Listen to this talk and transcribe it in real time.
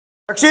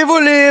תקשיבו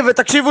לי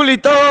ותקשיבו לי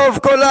טוב,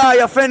 כל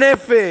היפה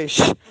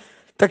נפש.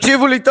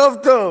 תקשיבו לי טוב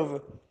טוב.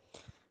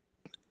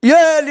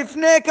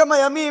 לפני כמה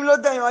ימים, לא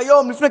יודע אם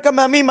היום, לפני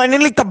כמה ימים,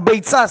 מעניין לי את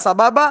הביצה,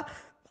 סבבה?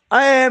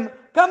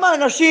 כמה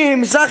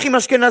אנשים, סחים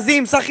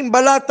אשכנזים, סחים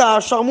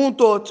בלטה,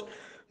 שרמוטות,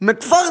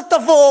 מכפר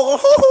תבור,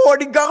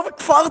 אני גר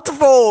בכפר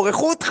תבור,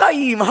 איכות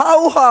חיים,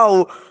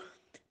 האו.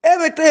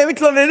 הם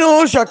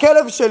התלוננו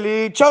שהכלב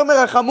שלי, צ'רמר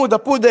החמוד,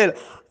 הפודל,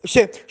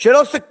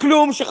 שלא עושה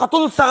כלום,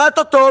 שחתול שרט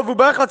אותו והוא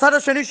ברח לצד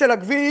השני של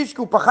הכביש כי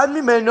הוא פחד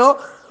ממנו,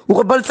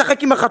 הוא בא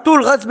לשחק עם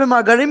החתול, רץ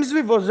במעגלים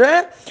סביבו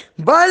זה,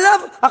 בא אליו,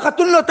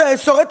 החתול לא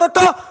שורט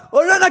אותו,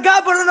 או לא נגע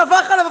בו, לא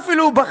נבח עליו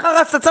אפילו, הוא בחר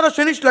רץ לצד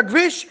השני של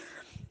הכביש.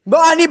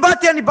 בוא,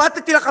 אני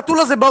באתי לחתול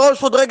הזה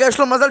בראש, עוד רגע, יש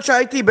לו מזל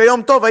שהייתי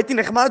ביום טוב, הייתי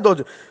נחמד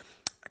עוד.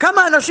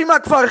 כמה אנשים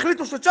מהכפר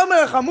החליטו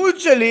שצ'רמר החמוד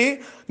שלי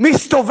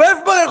מסתובב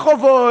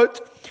ברחובות,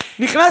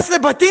 נכנס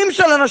לבתים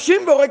של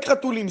אנשים והורג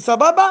חתולים,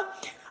 סבבה?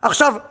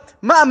 עכשיו,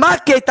 מה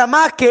הקטע,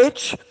 מה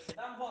הקאץ'?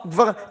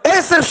 כבר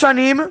 10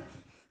 שנים,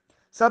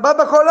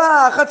 סבבה, כל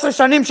ה-11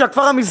 שנים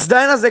שהכפר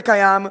המזדיין הזה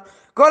קיים,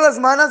 כל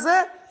הזמן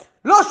הזה,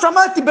 לא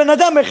שמעתי בן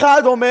אדם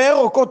אחד אומר,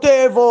 או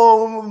כותב,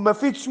 או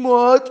מפיץ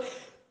שמועות,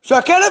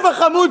 שהכלב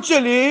החמוד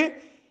שלי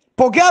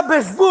פוגע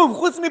בזבוב,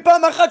 חוץ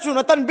מפעם אחת שהוא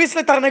נתן ביס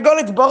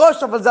לתרנגולת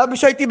בראש, אבל זה היה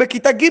שהייתי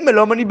בכיתה ג',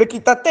 לא אני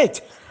בכיתה ט'.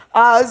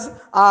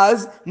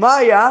 אז, מה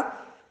היה?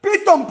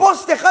 פתאום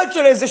פוסט אחד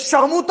של איזה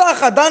שרמוטה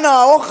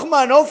חדנה,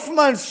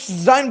 אופמן,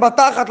 זין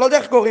בתחת, לא יודע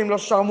איך קוראים לו,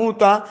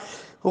 שרמוטה,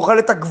 אוכל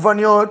את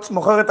עגבניות,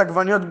 מוכר את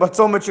עגבניות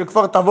בצומת של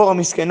כפר תבור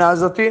המסכנה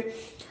הזאתי.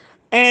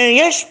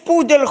 יש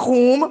פודל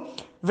חום,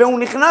 והוא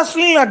נכנס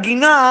לי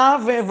לגינה,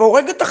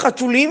 והורג את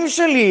החתולים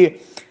שלי.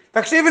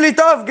 תקשיבי לי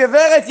טוב,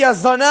 גברת, יא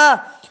זונה.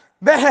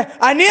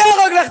 אני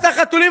ארוג לך את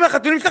החתולים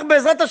שלך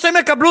בעזרת השם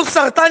יקבלו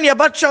סרטן, יא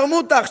בת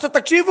שרמוטה. עכשיו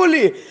תקשיבו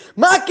לי,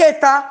 מה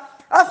הקטע?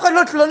 אף אחד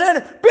לא תלונן,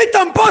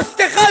 פתאום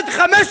פוסט אחד,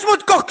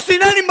 500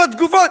 קוקסיננים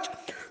בתגובות.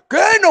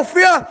 כן,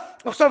 הופיע.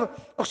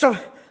 עכשיו,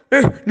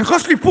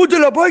 נכנס לי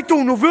פודל הביתה,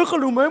 הוא נובח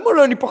עליו, מה אמא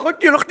לה, אני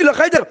פחדתי, הלכתי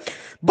לחדר.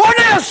 בוא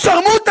נה,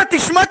 שרמוטה,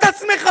 תשמע את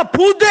עצמך,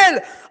 פודל!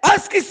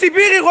 אסקי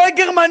סיבירי, רואה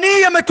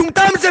גרמני,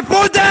 המטומטם זה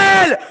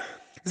פודל!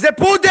 זה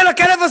פודל,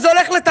 הכלב הזה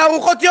הולך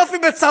לתערוכות יופי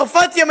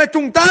בצרפת, יא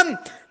מטומטם!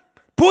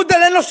 פודל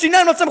אין לו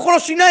שיניים, לא צמחו לו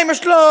שיניים,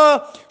 יש לו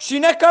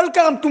שיני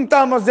קלקר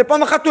המטומטם הזה.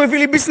 פעם אחת הוא הביא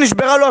לי ביס,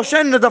 נשברה לו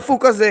השן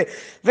דפוק הזה.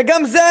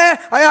 וגם זה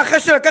היה אחרי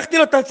שלקחתי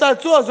לו את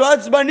הצעצוע, אז הוא היה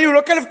עצבני, הוא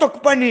לא כלב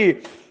תוקפני.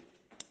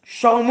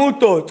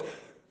 שרמוטות.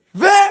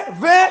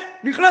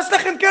 ונכנס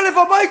לכם כלב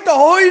הביתה,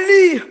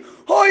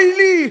 אוי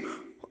לי.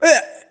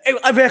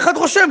 ואחד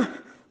רושם,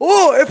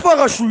 איפה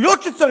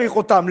הרשויות שצריך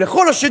אותם?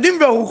 לכל השדים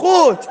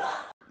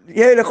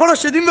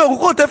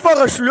והרוחות, איפה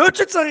הרשויות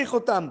שצריך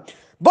אותם?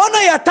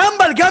 בונה יא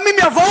טמבל, גם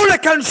אם יבואו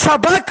לכאן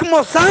שב"כ,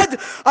 מוסד,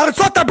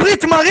 ארצות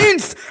הברית,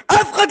 מרינס,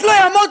 אף אחד לא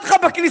יעמוד לך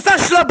בכניסה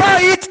של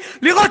הבית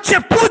לראות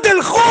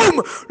שפודל חום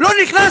לא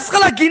נכנס לך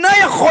לגינה,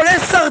 יא חולה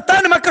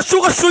סרטן. מה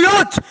קשור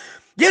רשויות?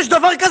 יש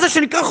דבר כזה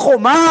שנקרא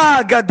חומה,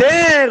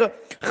 גדר,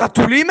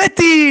 חתולים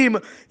מתים,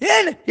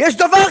 יש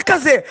דבר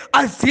כזה.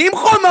 אז שים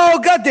חומה או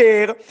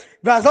גדר,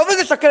 ועזוב את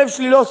זה שהכלב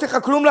שלי לא עושה לך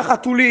כלום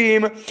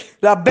לחתולים,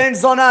 לבן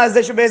זונה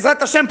הזה,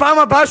 שבעזרת השם פעם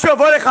הבאה שהוא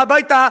יבוא לך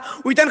הביתה,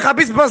 הוא ייתן לך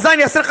ביס בזין,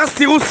 יעשה לך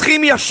סירוס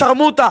כימי, יא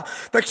שרמוטה.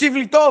 תקשיב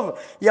לי טוב,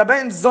 יא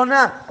בן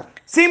זונה,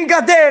 שים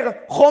גדר,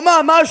 חומה,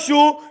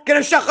 משהו,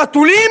 כדי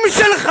שהחתולים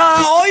שלך,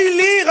 אוי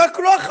לי, רק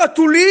לא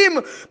החתולים.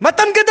 מה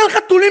אתה מגדל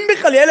חתולים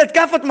בכלל? ילד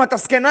כפת, מה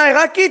תסכנה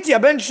עיראקית? יא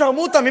בן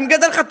שרמוטה, מי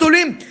מגדל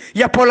חתולים?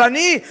 יא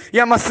פולני,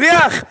 יא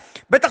מסריח.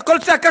 בטח כל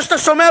צעקה שאתה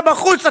שומע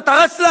בחוץ, אתה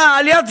רץ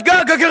לעליית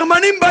גג,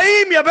 הגרמנים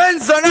באים, יא בן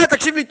זונה.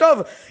 תקשיב לי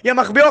טוב, יא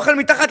מחביא אוכל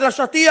מתחת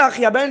לשטיח,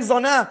 יא בן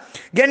זונה.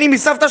 גני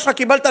מסבתא שלך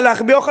קיבלת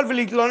להחביא אוכל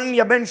ולהתלונן,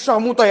 יא בן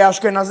שרמוטה, יא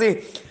אשכנזי.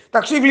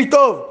 תקשיב לי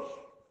טוב,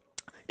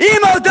 אם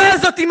ההודעה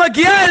הזאת היא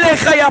מגיעה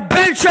אליך, יא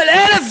בן של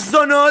 1000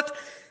 זונות,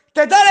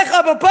 תדע לך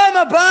בפעם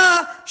הבאה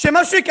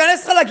שמשהו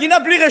ייכנס לך לגינה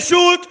בלי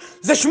רשות,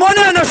 זה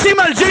 8 אנשים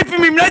על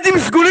ג'יפים עם לדים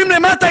סגולים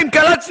למטה עם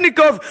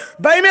קלצ'ניקוב,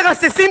 באים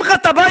מרססים לך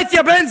את הבית,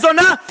 יא בן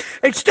זונה,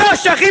 את שתי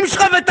השכים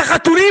שלך ואת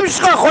החתולים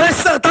שלך, חולי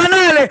סרטן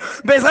האלה,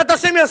 בעזרת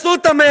השם יעשו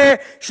אותם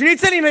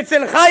שניצלים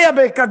אצל חיה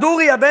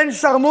בכדורי, יא בן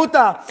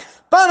שרמוטה.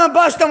 פעם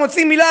הבאה שאתה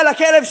מוציא מילה על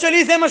הכלב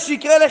שלי, זה מה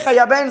שיקרה לך,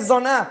 יא בן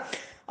זונה.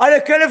 על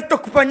כלב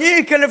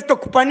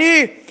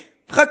תוקפני.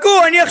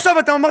 חכו, אני עכשיו,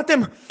 אתם אמרתם,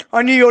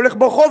 אני הולך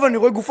ברחוב, אני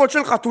רואה גופות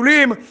של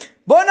חתולים.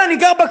 בוא'נה, אני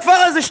גר בכפר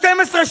הזה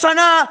 12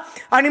 שנה,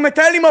 אני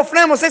מטייל עם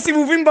האופניים, עושה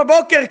סיבובים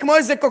בבוקר, כמו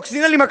איזה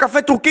קוקסינל עם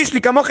הקפה טורקי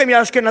שלי, כמוכם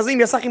יא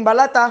אשכנזים, יא סחים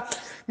בלטה,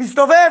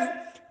 מסתובב,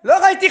 לא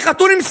ראיתי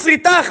חתול עם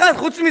שריטה אחת,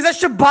 חוץ מזה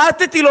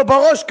שבעטתי לו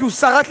בראש, כי הוא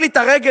שרט לי את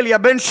הרגל, יא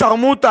בן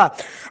שרמוטה.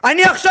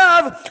 אני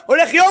עכשיו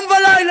הולך יום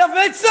ולילה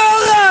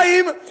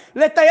וצהריים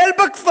לטייל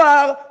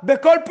בכפר,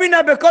 בכל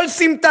פינה, בכל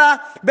סמטה,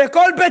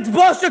 בכל בית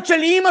בושת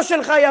של אמא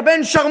שלך, יא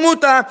בן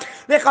שרמוטה,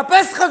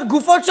 לחפש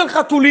גופות של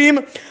חתולים.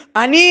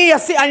 אני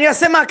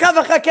אעשה מעקב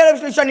אחרי הכלב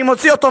שלי שאני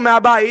מוציא אותו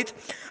מהבית.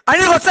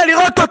 אני רוצה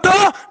לראות אותו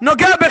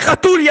נוגע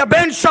בחתול, יא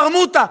בן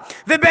שרמוטה,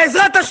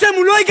 ובעזרת השם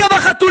הוא לא ייגע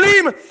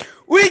בחתולים,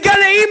 הוא ייגע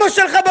לאמא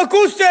שלך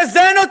בקורס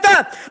שיזן אותה,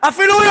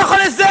 אפילו הוא יכול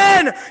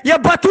לזן, יא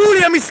בתול,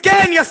 יא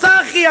מסכן, יא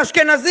סחי, יא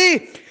אשכנזי,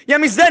 יא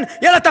מזדן,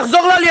 יאללה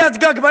תחזור לה ליד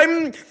גג,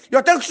 באים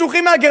יותר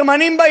קשוחים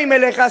מהגרמנים באים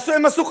אליך,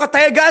 הם עשו לך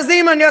תאי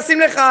גזים, אני אשים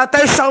לך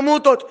תאי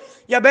שרמוטות,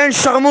 יא בן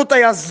שרמוטה,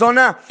 יא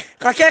זונה,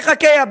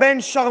 חכה יא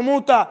בן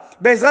שרמוטה,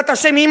 בעזרת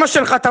השם אמא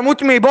שלך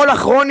תמות מאבולה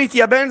כרונית,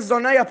 יא בן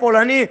זונה, יא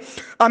פולני,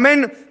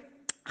 אמן.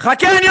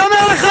 חכה, אני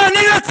אומר לך,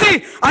 אני נאצי,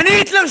 אני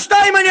היטלר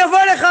 2, אני אבוא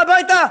אליך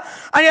הביתה,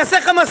 אני אעשה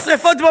לך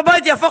משרפות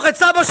בבית, יהפוך את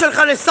סבא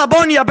שלך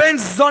לסבון, יא בן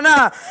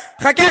זונה.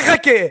 חכה,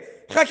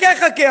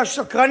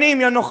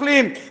 השקרנים, יא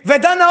נוכלים.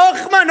 ודנה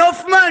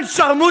הופמן,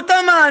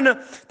 שרמוטמן,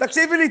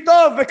 תקשיבי לי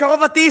טוב,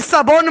 בקרוב את תהיי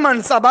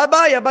סבונמן, סבבה?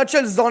 יא בת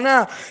של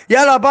זונה.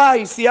 יאללה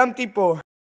ביי, סיימתי פה.